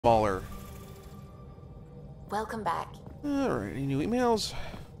smaller. Welcome back. Alright, any new emails?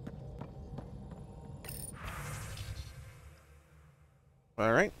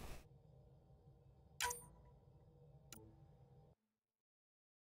 Alright.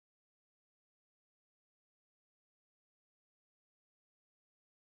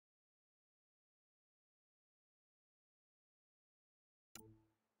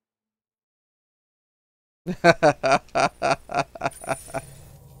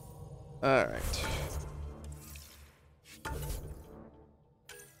 Alright.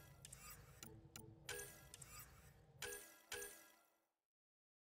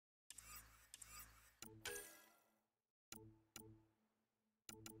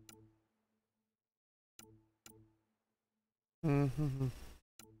 Mm-hmm.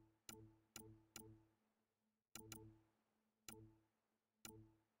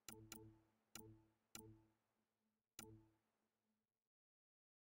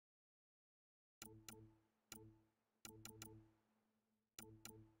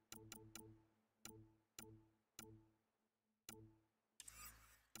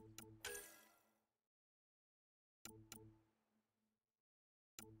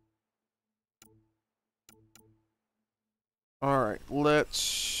 Alright,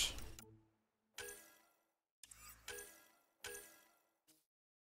 let's...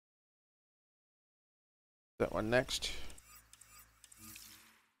 that one next.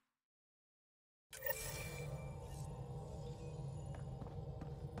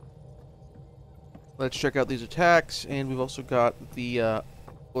 Let's check out these attacks, and we've also got the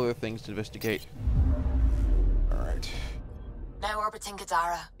other things to investigate. Alright. Now orbiting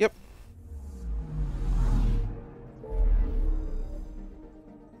Gadara. Yep.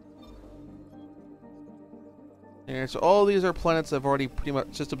 And so all these are planets that have already pretty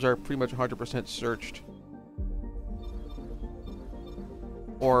much, systems are pretty much 100% searched.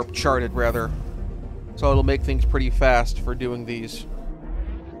 Or charted, rather. So it'll make things pretty fast for doing these.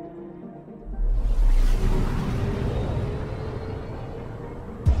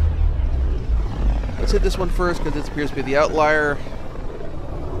 Let's hit this one first, because this appears to be the outlier.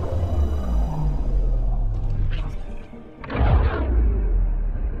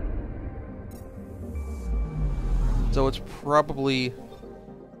 So it's probably...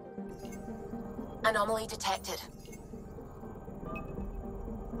 Anomaly detected.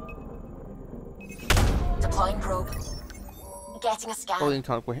 Deploying probe. Getting a scan.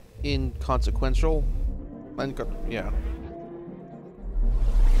 probably inconsequential. Yeah.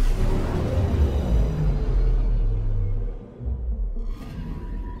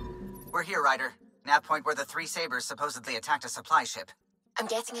 We're here, Ryder. Nav point where the three Sabres supposedly attacked a supply ship. I'm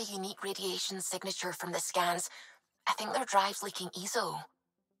getting a unique radiation signature from the scans. I think their drive's leaking ESO.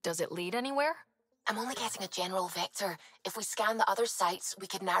 Does it lead anywhere? I'm only getting a general vector. If we scan the other sites, we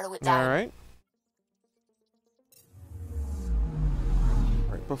could narrow it down. Alright.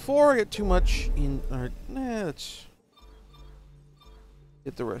 Alright, before I get too much in... Alright, let's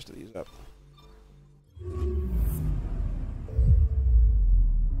get the rest of these up.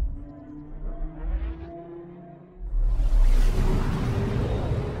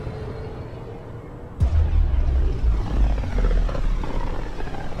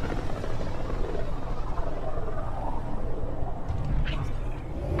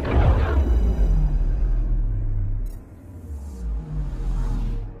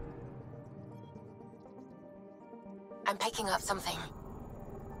 I'm picking up something.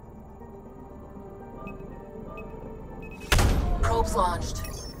 Probes launched.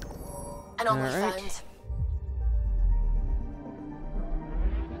 Anomaly Alright. found.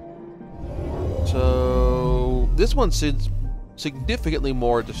 So... this one seems significantly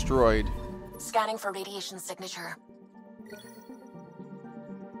more destroyed. Scanning for radiation signature.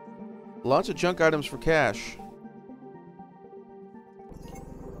 Lots of junk items for cash.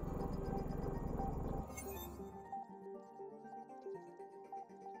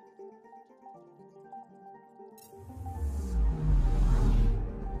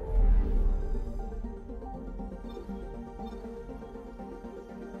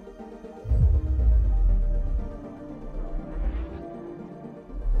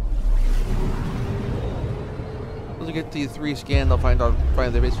 Once we get the 3 scan, they'll find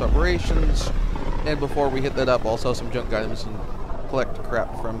the base of operations. And before we hit that up, I'll sell some junk items and collect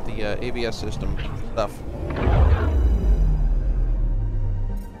crap from the ABS system stuff.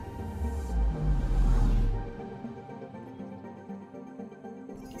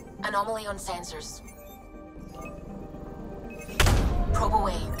 Anomaly on sensors. Probe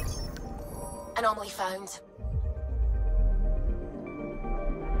away. Anomaly found.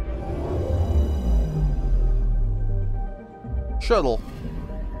 Shuttle.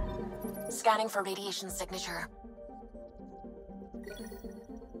 Scanning for radiation signature.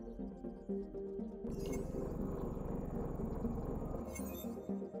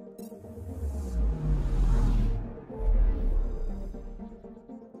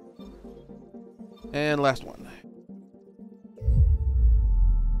 And last one.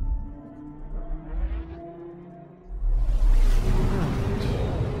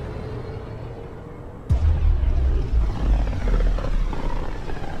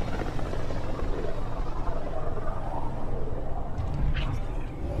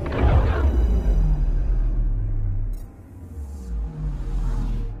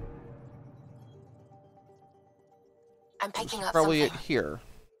 I'm picking up Probably something. it here.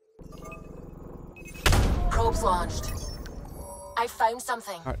 Probes launched. I found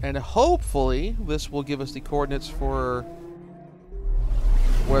something. Alright, and hopefully this will give us the coordinates for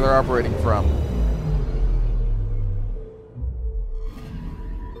where they're operating from.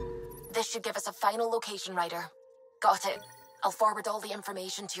 This should give us a final location, Ryder. Got it. I'll forward all the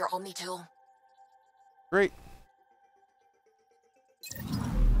information to your Omni tool. Great.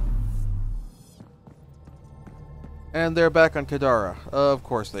 And they're back on Kadara. Of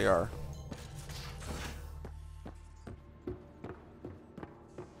course they are.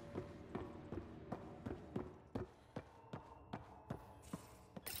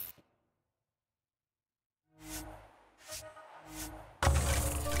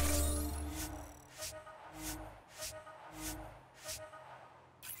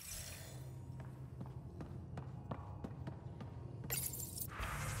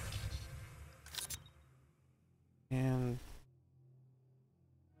 And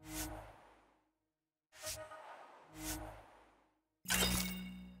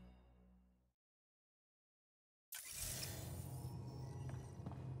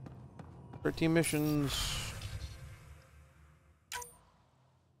team missions.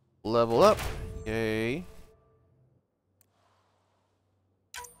 Level up. Yay.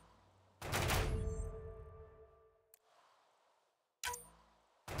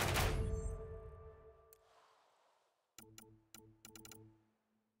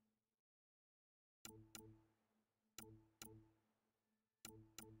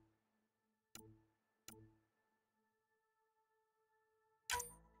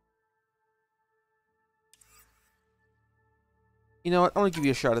 You know what? I want to give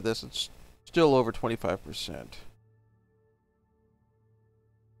you a shot at this. It's still over 25%.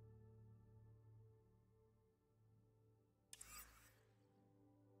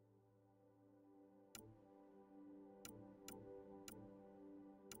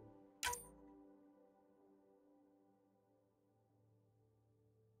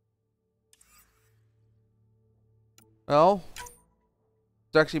 Well,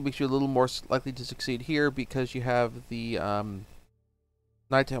 it actually makes you a little more likely to succeed here because you have the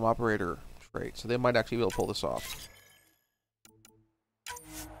nighttime operator trait, so they might actually be able to pull this off.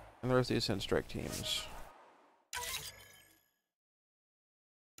 And the rest of the Ascent Strike teams.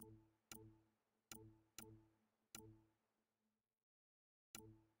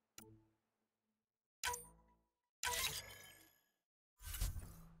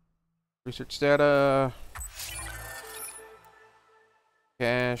 Research data.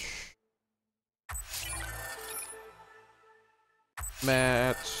 Cache.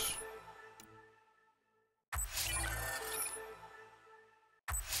 Mats.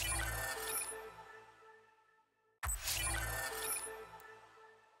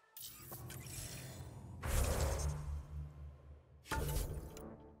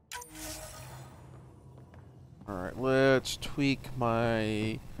 Alright, let's tweak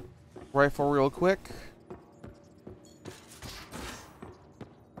my rifle real quick.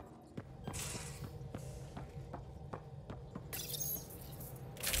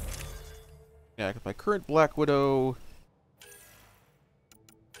 Yeah, because my current Black Widow,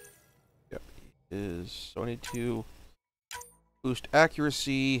 yep, is, so I need to boost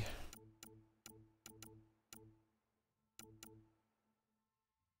accuracy.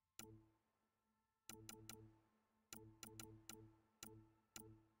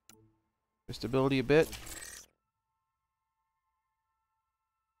 Stability a bit.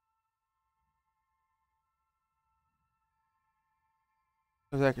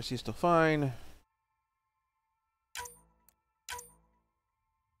 His accuracy is still fine.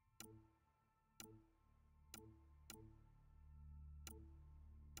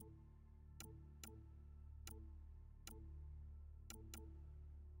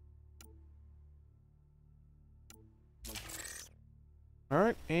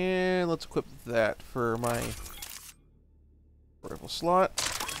 Alright, and let's equip that for my rifle slot.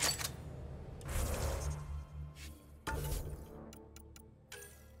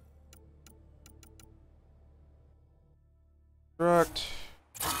 Construct.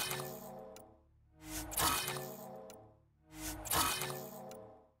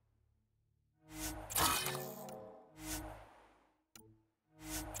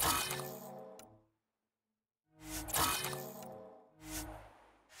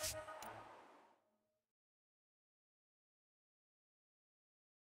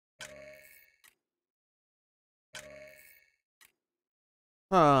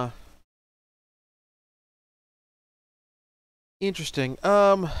 Huh. Interesting.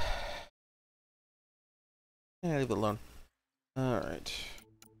 Yeah, leave it alone. Alright.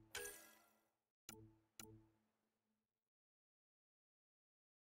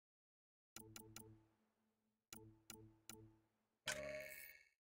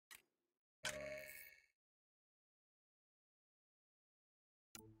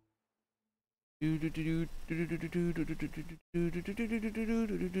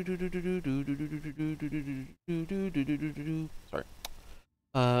 Sorry.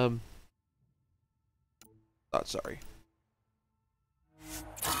 Not sorry.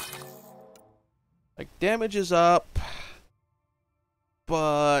 Like, damage is up,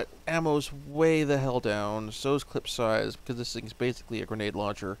 but ammo's way the hell down. So is clip size, because this thing's basically a grenade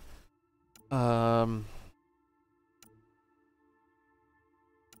launcher.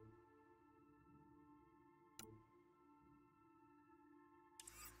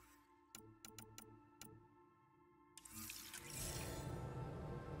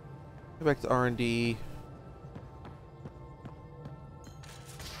 Go back to R&D.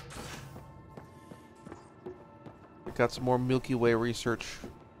 We got some more Milky Way research.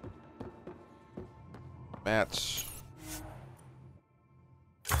 Mats.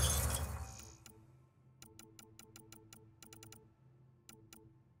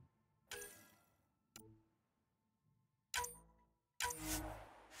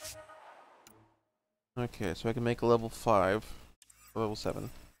 Okay, so I can make a level 5, or level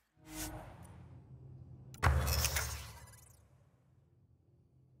 7.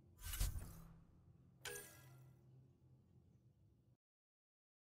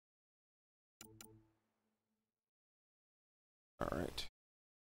 Alright.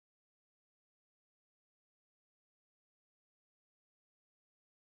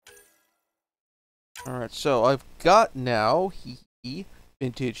 Alright, so I've got now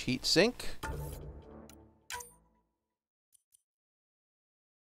vintage heat sink.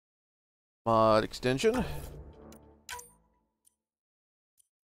 Mod extension.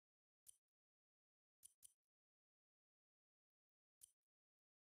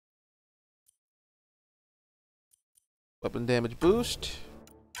 Weapon damage boost.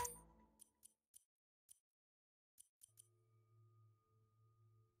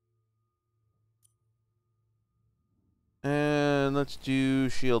 And let's do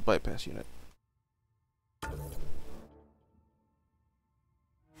shield bypass unit.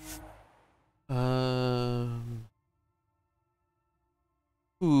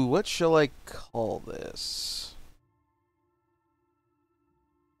 Ooh, what shall I call this?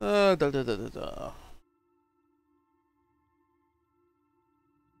 Da da da da da.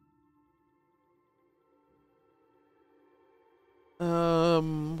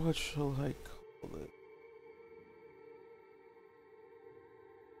 What shall I call it?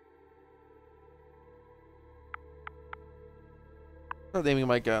 Start naming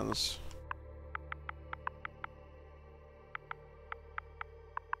my guns.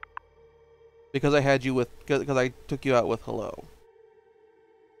 Because I had you with, because I took you out with hello.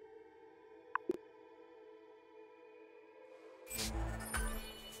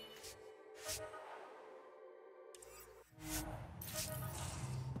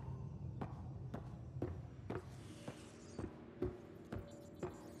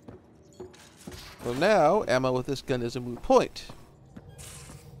 So now, ammo with this gun is a moot point.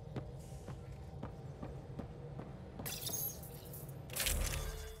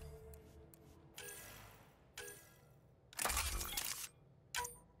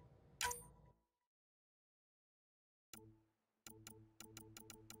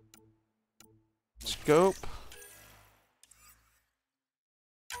 Scope.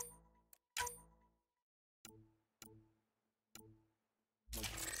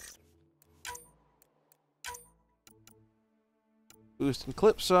 Boost and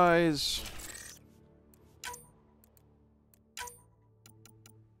clip size.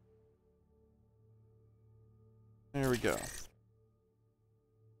 There we go.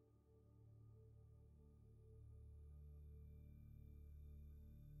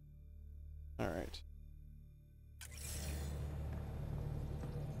 All right.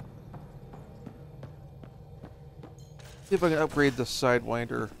 See if I can upgrade the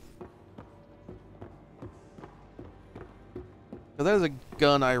Sidewinder. But that is a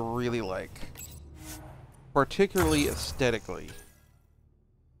gun I really like. Particularly aesthetically.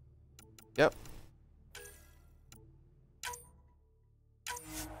 Yep.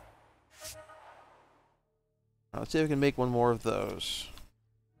 Let's see if I can make one more of those.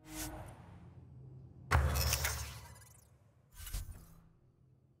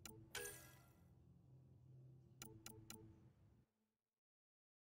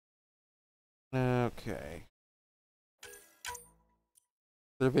 Okay.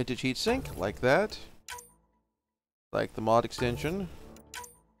 The vintage heatsink, like that. Like the mod extension.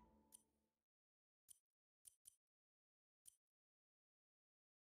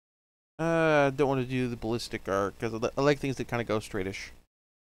 Don't want to do the ballistic arc because I like things that kind of go straightish.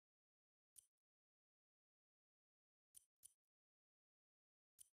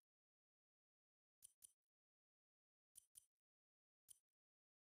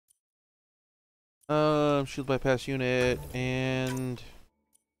 Shield bypass unit and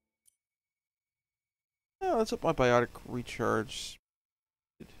let's up my biotic recharge.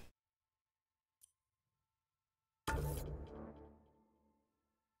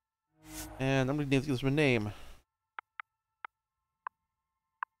 And I'm gonna give this one a name.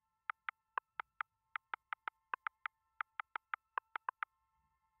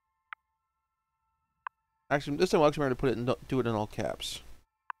 Actually, this time I'm actually going to put it in, do it in all caps.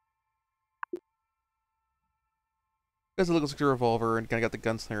 Because it looks like a revolver and kind of got the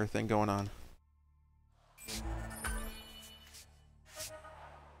gunslinger thing going on.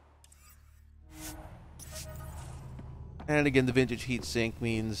 And again, the vintage heatsink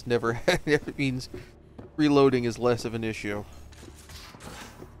means never means reloading is less of an issue.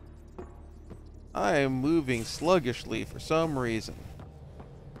 I am moving sluggishly for some reason.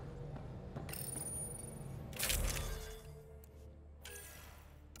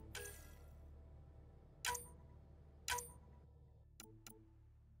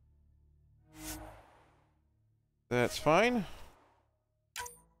 That's fine.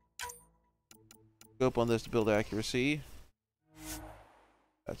 Scope on this to build accuracy.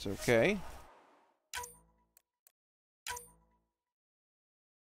 That's okay.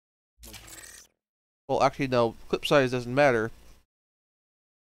 Well, actually, no. Clip size doesn't matter.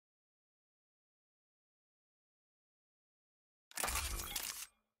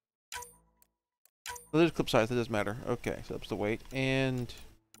 So there's clip size. That doesn't matter. Okay, so that's the weight. And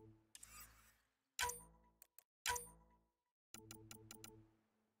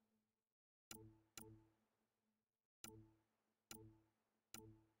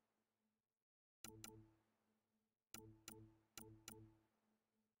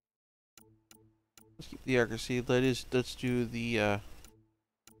let's keep the accuracy. Let's do the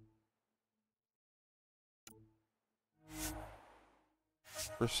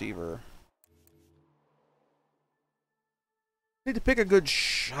receiver. Need to pick a good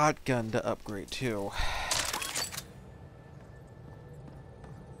shotgun to upgrade too.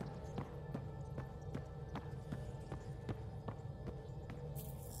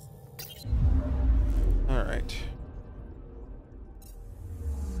 All right.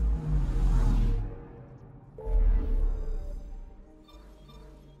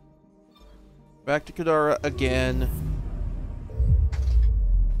 Back to Kadara again.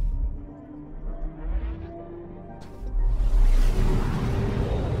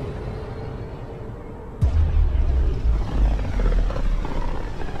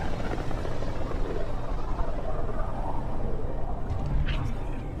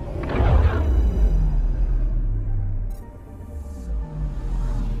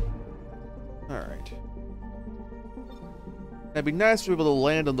 It'd be nice to be able to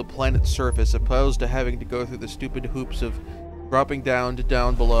land on the planet's surface, opposed to having to go through the stupid hoops of dropping down to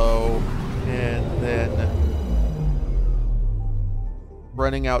down below, and then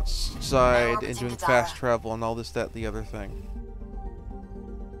running outside and doing fast travel and all this, that, the other thing.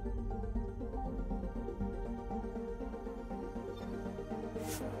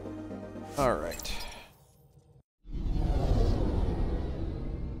 Alright.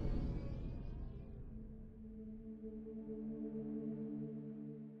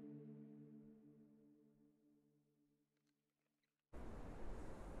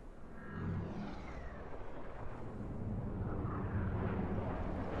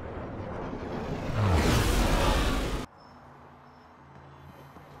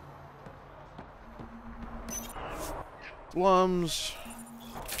 Slums.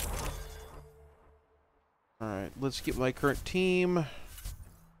 Alright, let's get my current team.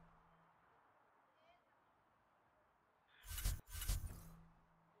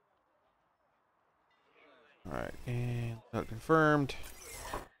 Alright, and not confirmed.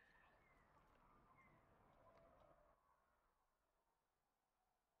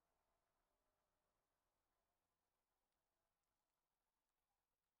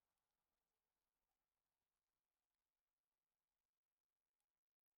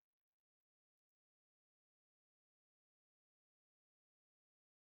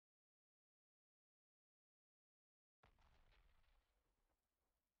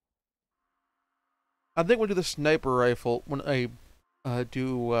 I think we'll do the sniper rifle when I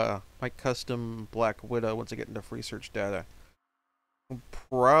do my custom Black Widow once I get into free search data. I'm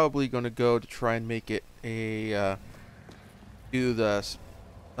probably going to go to try and make it a do the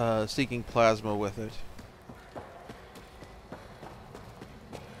seeking plasma with it.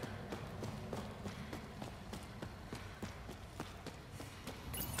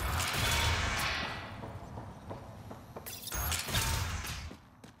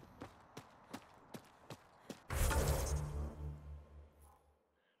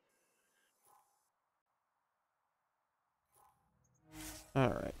 All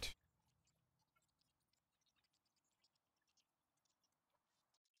right.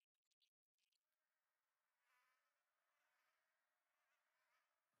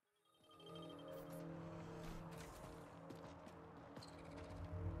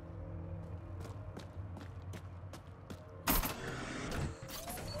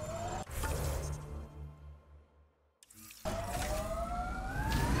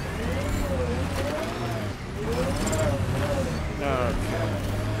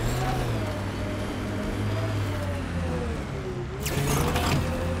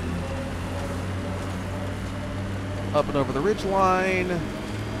 Up and over the ridge line.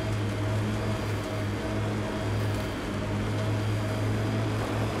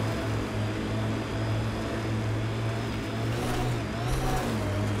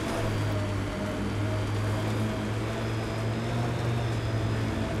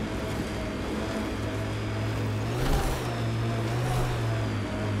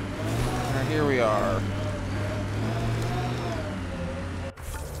 And here we are.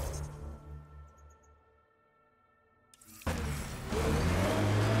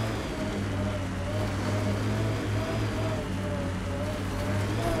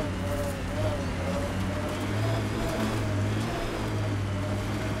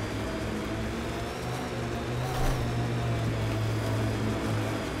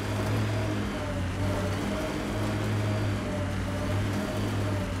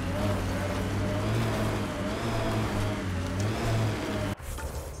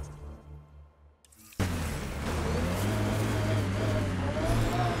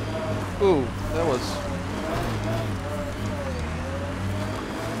 Ooh, that was...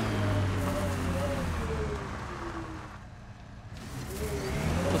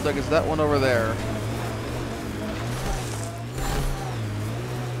 Looks like it's that one over there.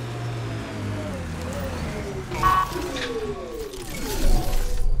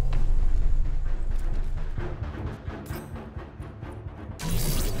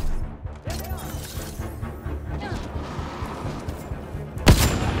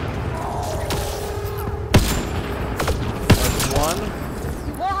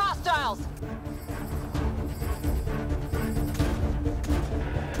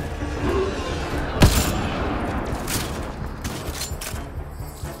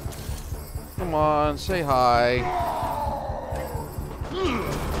 Come on, say hi.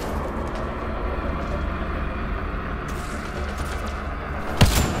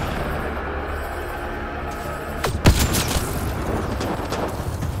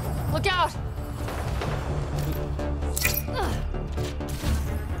 Look out!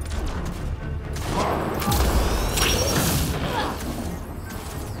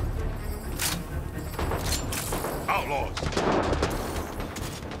 Outlaws!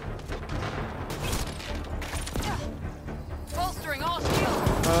 Bolstering all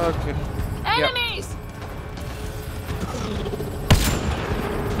shields! Okay. Enemies!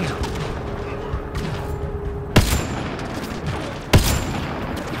 Yep.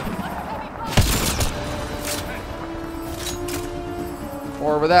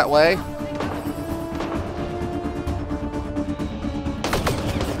 Over that way.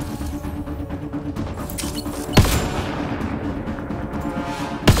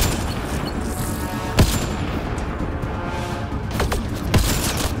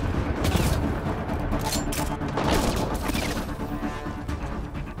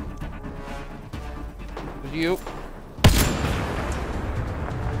 You.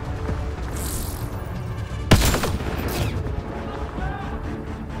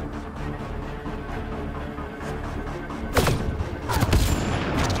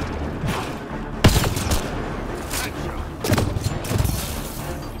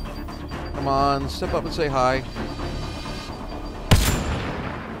 Come on, step up and say hi.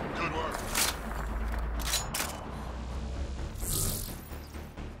 Good work.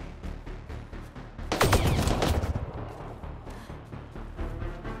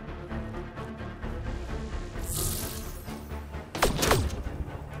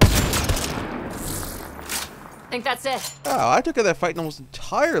 Think that's it. Oh, I took that fight almost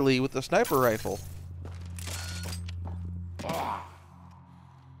entirely with the sniper rifle.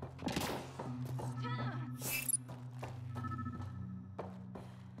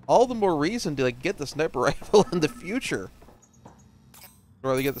 all the more reason to like get the sniper rifle in the future.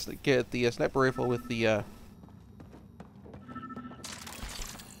 Or they get the sniper rifle with the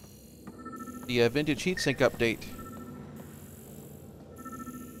vintage heatsink update.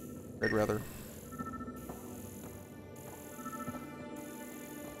 I'd rather.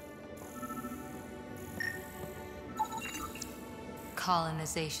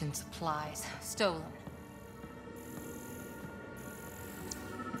 Colonization supplies stolen.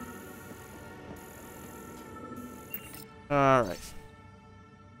 All right.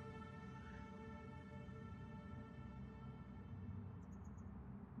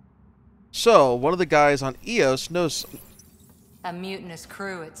 So, one of the guys on EOS knows... A mutinous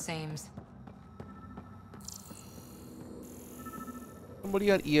crew, it seems.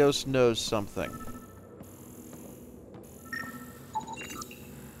 Somebody on EOS knows something.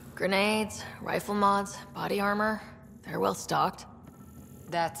 Grenades, rifle mods, body armor. They're well stocked.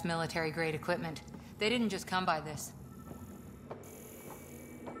 That's military-grade equipment. They didn't just come by this.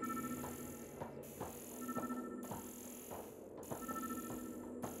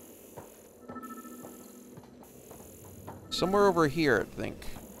 Somewhere over here, I think.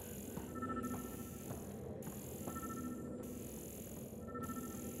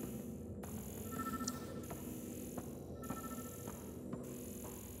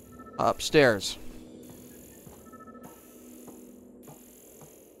 Upstairs.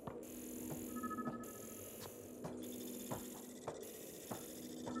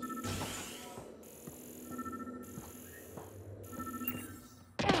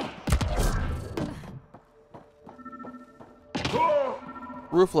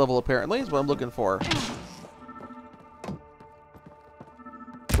 Roof level, apparently, is what I'm looking for.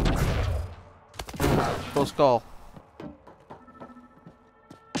 Close call.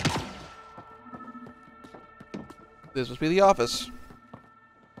 This must be the office.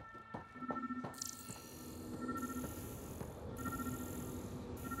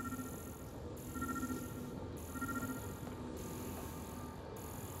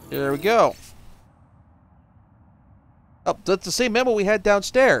 There we go. Oh, that's the same memo we had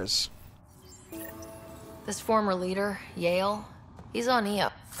downstairs. This former leader, Yale, he's on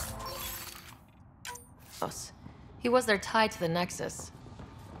EOS. He was there tied to the Nexus.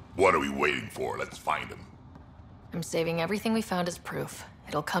 What are we waiting for? Let's find him. I'm saving everything we found as proof.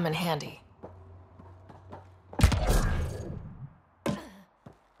 It'll come in handy.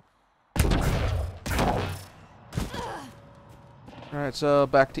 Alright, so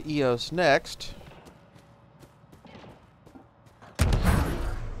back to EOS next.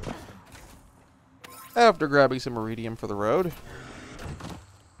 After grabbing some iridium for the road.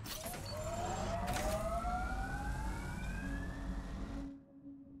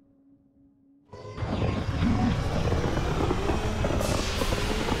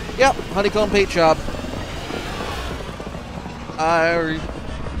 Yep, honeycomb paint job. I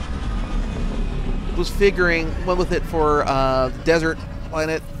was figuring, went with it for desert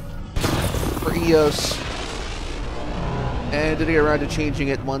planet for EOS. And didn't get around to changing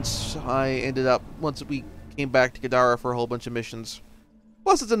it once we came back to Gadara for a whole bunch of missions.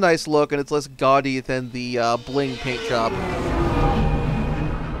 Plus, it's a nice look, and it's less gaudy than the bling paint job.